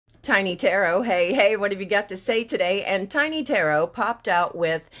Tiny Tarot, hey, what have you got to say today? And Tiny Tarot popped out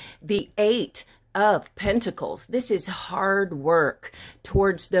with the Eight of Pentacles. This is hard work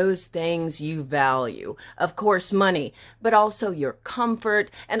towards those things you value. Of course, money, but also your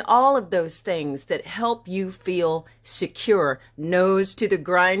comfort and all of those things that help you feel secure. Nose to the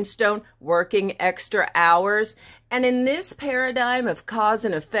grindstone, working extra hours. And in this paradigm of cause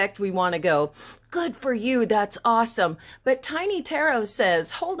and effect, we want to go, good for you, that's awesome. But Tiny Tarot says,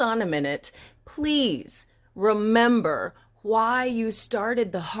 hold on a minute, please remember why you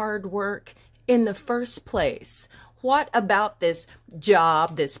started the hard work in the first place. What about this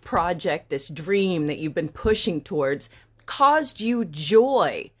job, this project, this dream that you've been pushing towards caused you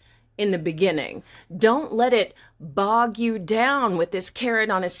joy in the beginning? Don't let it bog you down with this carrot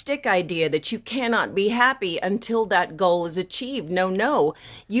on a stick idea that you cannot be happy until that goal is achieved. No,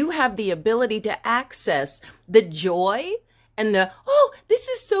 you have the ability to access the joy and the, oh, this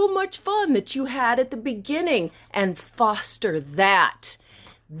is so much fun that you had at the beginning and foster that.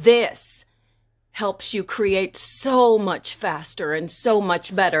 This helps you create so much faster and so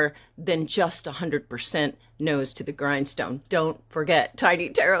much better than just 100% nose to the grindstone. Don't forget, Tiny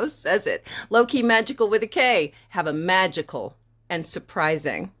Tarot says it. LowKeyMagickal with a K. Have a magical and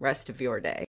surprising rest of your day.